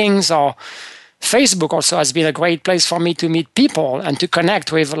meetings or Facebook also has been a great place for me to meet people and to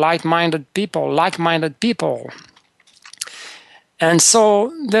connect with like-minded people. And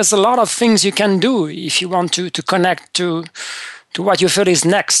so there's a lot of things you can do if you want to connect to what you feel is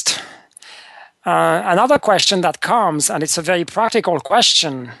next. Another question that comes, and it's a very practical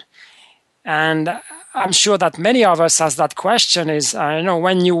question, and I'm sure that many of us ask that question is,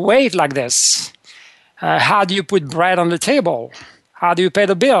 when you wait like this, how do you put bread on the table? How do you pay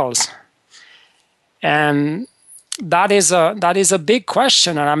the bills? And that is a big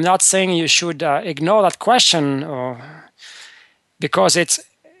question, and I'm not saying you should ignore that question, because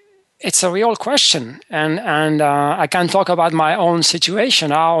it's a real question. And I can talk about my own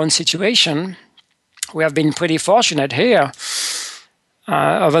situation, our own situation. We have been pretty fortunate here,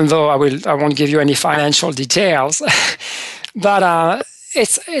 even though I won't give you any financial details. But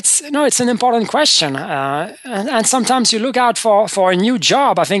it's an important question, and sometimes you look out for a new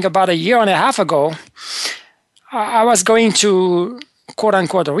job. I think about a year and a half ago, I was going to quote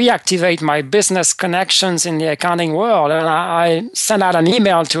unquote reactivate my business connections in the accounting world, and I sent out an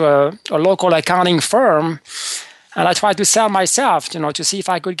email to a local accounting firm, and I tried to sell myself, to see if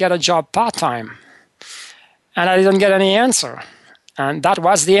I could get a job part-time, and I didn't get any answer. And that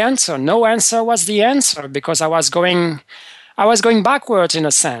was the answer. No answer was the answer, because I was going backwards in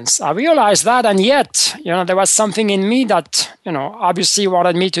a sense. I realized that, and yet, there was something in me that, obviously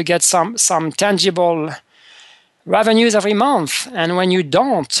wanted me to get some tangible revenues every month. And when you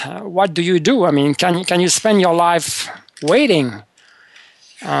don't, what do you do? I mean, can you spend your life waiting?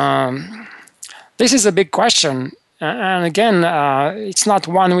 This is a big question. And again, it's not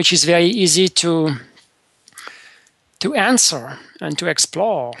one which is very easy to answer and to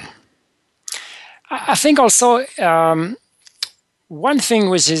explore. I think also one thing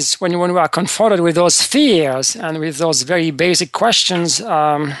which is when we are confronted with those fears and with those very basic questions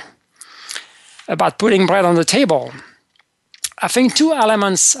about putting bread on the table, I think two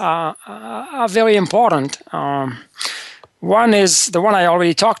elements are very important. One is the one I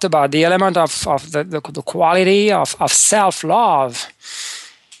already talked about, the element of the quality of self-love.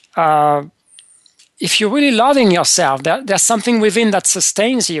 If you're really loving yourself, there's something within that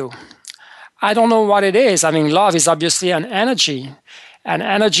sustains you. I don't know what it is. I mean, love is obviously an energy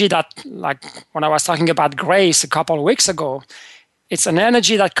that, like when I was talking about grace a couple of weeks ago, it's an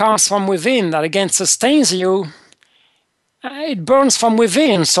energy that comes from within, that again sustains you. It burns from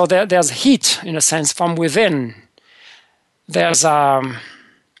within, so there's heat, in a sense, from within. There's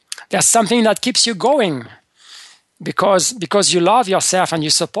something that keeps you going because you love yourself and you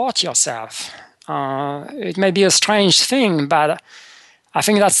support yourself. It may be a strange thing, but I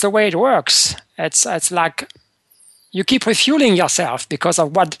think that's the way it works. It's like you keep refueling yourself because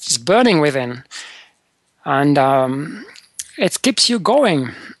of what is burning within, and it keeps you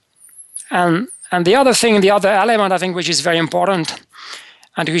going. And the other thing, the other element, I think, which is very important,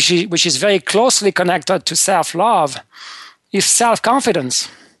 and which is very closely connected to self-love, is self-confidence.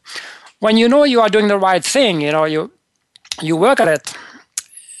 When you know you are doing the right thing, you work at it,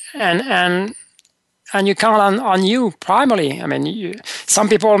 and you count on you primarily. I mean, some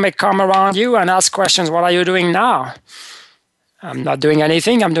people may come around you and ask questions. What are you doing now? I'm not doing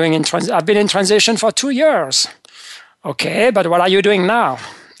anything. I've been in transition for 2 years. Okay, but what are you doing now?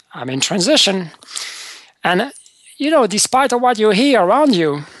 I'm in transition. And, despite of what you hear around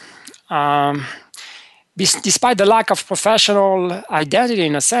you, despite the lack of professional identity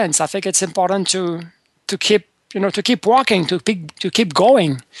in a sense, I think it's important to keep walking, to keep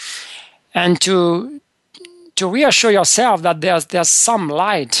going, and to reassure yourself that there's some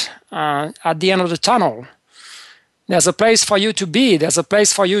light at the end of the tunnel. There's a place for you to be. There's a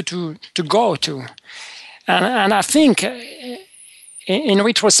place for you to go to. And I think, in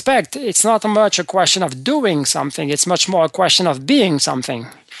retrospect, it's not much a question of doing something. It's much more a question of being something.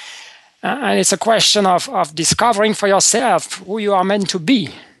 And it's a question of discovering for yourself who you are meant to be.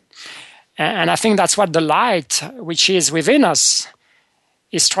 And I think that's what the light, which is within us,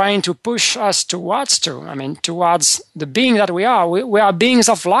 is trying to push us towards the being that we are. We are beings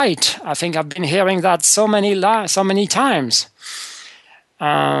of light. I think I've been hearing that so many times.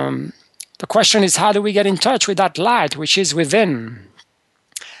 The question is, how do we get in touch with that light which is within?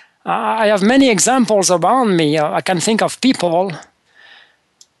 I have many examples around me. I can think of people,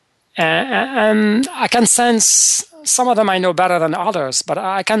 and I can sense, some of them I know better than others, but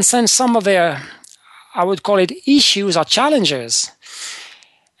I can sense some of their, I would call it, issues or challenges.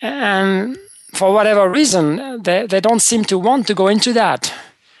 And for whatever reason, they don't seem to want to go into that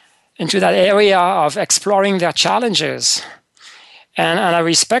area of exploring their challenges. And I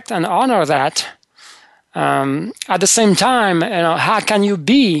respect and honor that. At the same time, how can you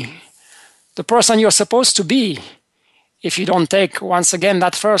be the person you're supposed to be if you don't take, once again,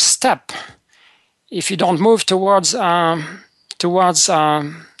 that first step, if you don't move towards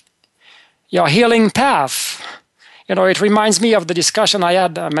your healing path. It reminds me of the discussion I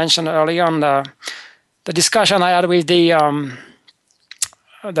mentioned earlier on, the discussion I had with the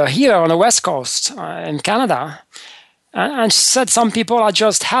healer on the West Coast in Canada. And she said some people are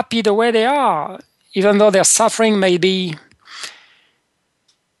just happy the way they are, even though their suffering may be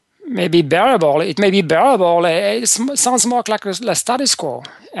bearable. It may be bearable. It sounds more like a status quo.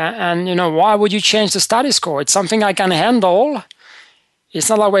 And why would you change the status quo? It's something I can handle. It's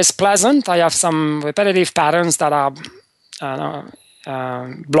not always pleasant. I have some repetitive patterns that are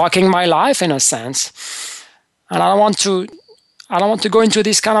blocking my life in a sense. And I don't want to go into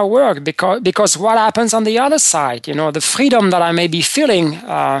this kind of work because what happens on the other side, the freedom that I may be feeling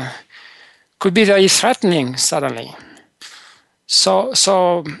could be very threatening suddenly. So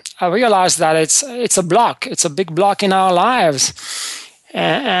I realized that it's a block. It's a big block in our lives.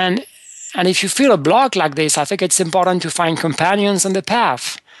 And if you feel a block like this, I think it's important to find companions on the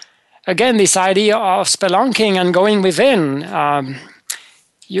path. Again, this idea of spelunking and going within,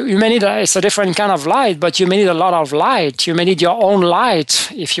 you may need, it's a different kind of light, but you may need a lot of light. You may need your own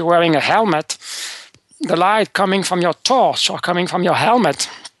light if you're wearing a helmet, the light coming from your torch or coming from your helmet.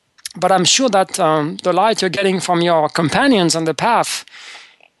 But I'm sure that the light you're getting from your companions on the path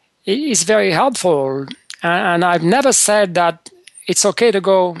is very helpful. And I've never said that it's okay to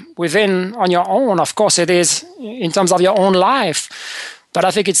go within on your own. Of course it is in terms of your own life. But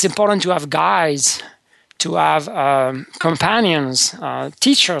I think it's important to have guides, to have companions,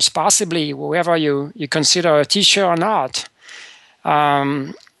 teachers, possibly, whoever you consider a teacher or not.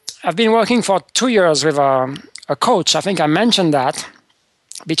 I've been working for 2 years with a coach. I think I mentioned that,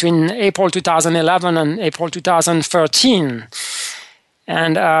 between April 2011 and April 2013.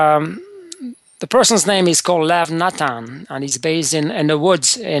 And the person's name is called Lev Nathan, and he's based in the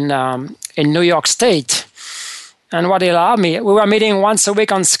woods in New York State. And what he allowed me, we were meeting once a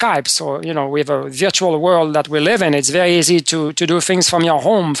week on Skype. So, with a virtual world that we live in, it's very easy to do things from your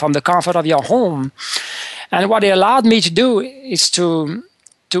home, from the comfort of your home. And what he allowed me to do is to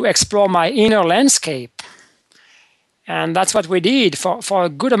explore my inner landscape. And that's what we did for a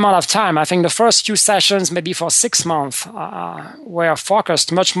good amount of time. I think the first few sessions, maybe for 6 months, were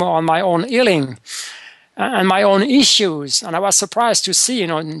focused much more on my own healing and my own issues. And I was surprised to see,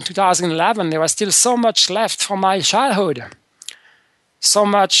 in 2011, there was still so much left from my childhood. So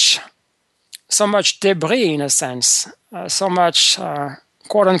much debris, in a sense. So much,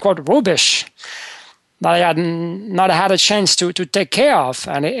 quote-unquote, rubbish that I had not had a chance to take care of.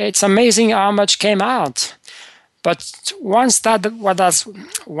 And it's amazing how much came out. But once that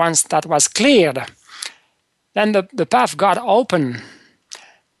was cleared, then the path got open,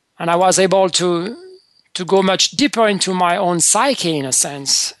 and I was able to go much deeper into my own psyche, in a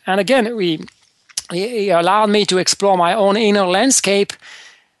sense. And again, he allowed me to explore my own inner landscape,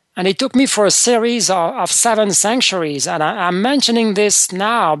 and it took me for a series of 7 sanctuaries. And I'm mentioning this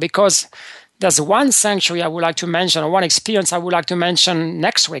now because there's one sanctuary I would like to mention, or one experience I would like to mention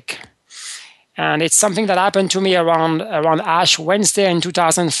next week. And it's something that happened to me around Ash Wednesday in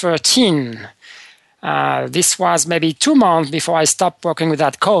 2013. This was maybe 2 months before I stopped working with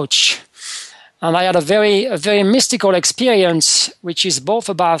that coach. And I had a very mystical experience, which is both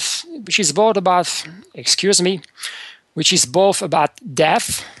about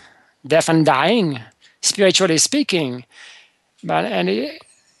death and dying, spiritually speaking. And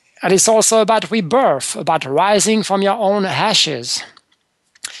it's also about rebirth, about rising from your own ashes.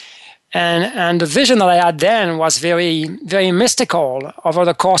 And the vision that I had then was very, very mystical over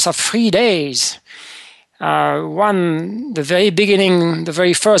the course of 3 days. The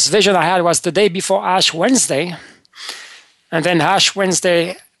very first vision I had was the day before Ash Wednesday. And then Ash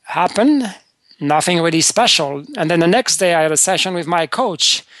Wednesday happened, nothing really special. And then the next day I had a session with my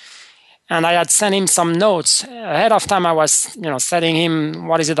coach. And I had sent him some notes. Ahead of time I was, telling him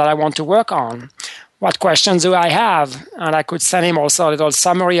what is it that I want to work on. What questions do I have? And I could send him also a little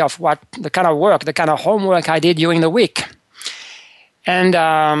summary of what the kind of work, the kind of homework I did during the week. And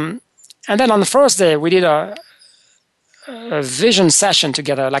then on the first day, we did a vision session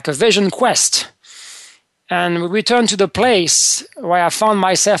together, like a vision quest. And we returned to the place where I found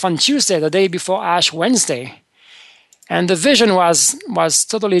myself on Tuesday, the day before Ash Wednesday. And the vision was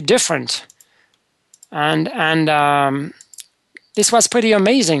totally different. And this was pretty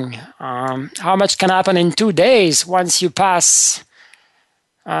amazing. How much can happen in 2 days once you pass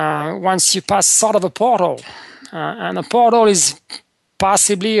sort of a portal. And a portal is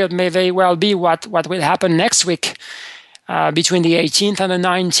possibly, it may very well be what will happen next week between the 18th and the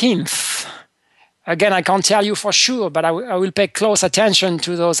 19th. Again, I can't tell you for sure, but I will pay close attention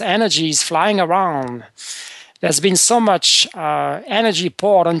to those energies flying around. There's been so much energy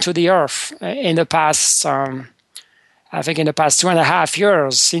poured onto the earth in the past, I think in the past 2.5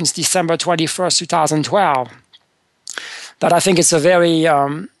 years, since December 21st, 2012, that I think it's a very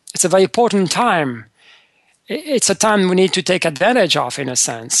important time. It's a time we need to take advantage of, in a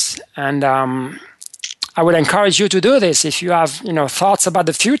sense. And I would encourage you to do this if you have, thoughts about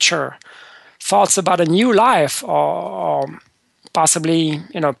the future, thoughts about a new life, or possibly,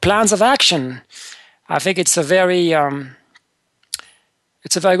 plans of action. I think it's a very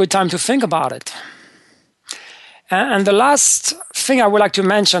good time to think about it. And the last thing I would like to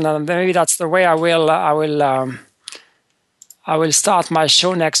mention, and maybe that's the way I will start my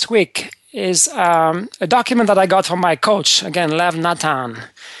show next week, is a document that I got from my coach, again, Lev Natan.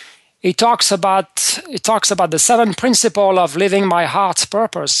 He talks about the 7 principles of living my heart's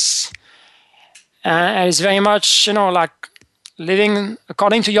purpose, and it's very much like living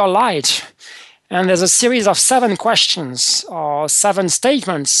according to your light. And there's a series of 7 questions or 7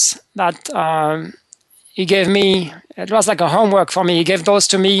 statements that he gave me. It was like a homework for me. He gave those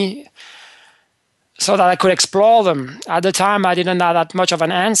to me so that I could explore them. At the time, I didn't have that much of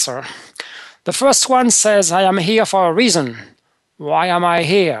an answer. The first one says, I am here for a reason. Why am I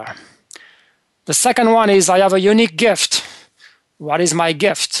here? The second one is, I have a unique gift. What is my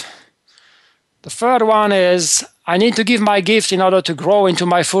gift? The third one is, I need to give my gift in order to grow into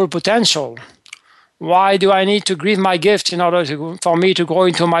my full potential. Why do I need to give my gift in order for me to grow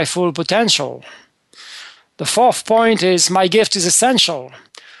into my full potential? The fourth point is, my gift is essential.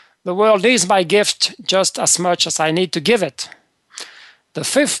 The world needs my gift just as much as I need to give it. The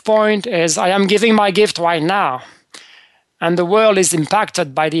fifth point is, I am giving my gift right now, and the world is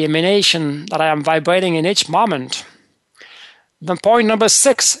impacted by the emanation that I am vibrating in each moment. The point number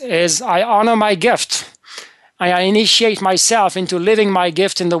 6 is, I honor my gift. I initiate myself into living my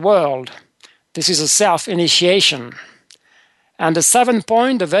gift in the world. This is a self-initiation. And the 7th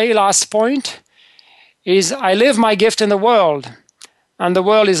point, the very last point, is I live my gift in the world, and the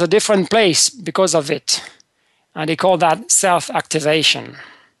world is a different place because of it. And he called that self-activation.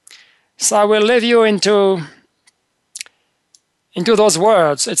 So I will leave you into those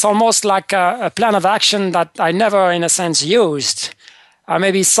words. It's almost like a plan of action that I never, in a sense, used.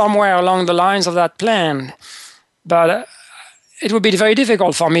 Maybe somewhere along the lines of that plan. But it would be very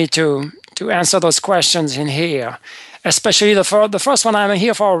difficult for me to answer those questions in here. Especially the first one, I'm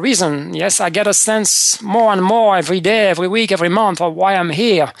here for a reason. Yes, I get a sense more and more every day, every week, every month of why I'm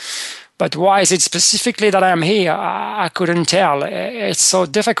here. But why is it specifically that I'm here? I couldn't tell. It's so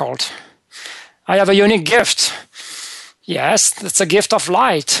difficult. I have a unique gift. Yes, it's a gift of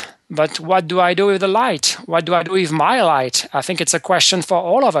light. But what do I do with the light? What do I do with my light? I think it's a question for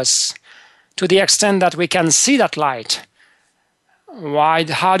all of us, to the extent that we can see that light.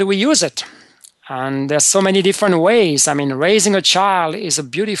 How do we use it? And there's so many different ways. I mean, raising a child is a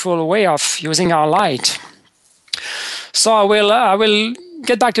beautiful way of using our light. So I will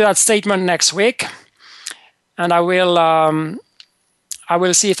get back to that statement next week, and I will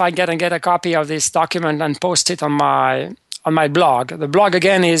see if I can get a copy of this document and post it on my blog. The blog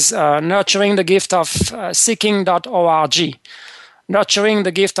again is nurturingthegiftofseeking.org.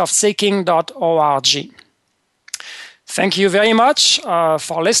 Nurturingthegiftofseeking.org. Thank you very much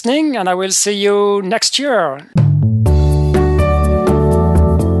for listening, and I will see you next year.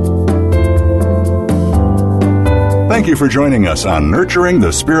 Thank you for joining us on Nurturing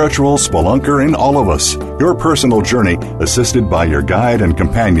the Spiritual Spelunker in All of Us. Your personal journey, assisted by your guide and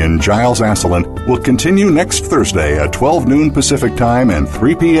companion, Giles Asselin, will continue next Thursday at 12 noon Pacific Time and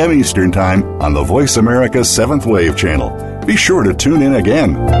 3 p.m. Eastern Time on the Voice America 7th Wave channel. Be sure to tune in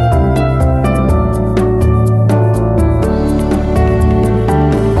again.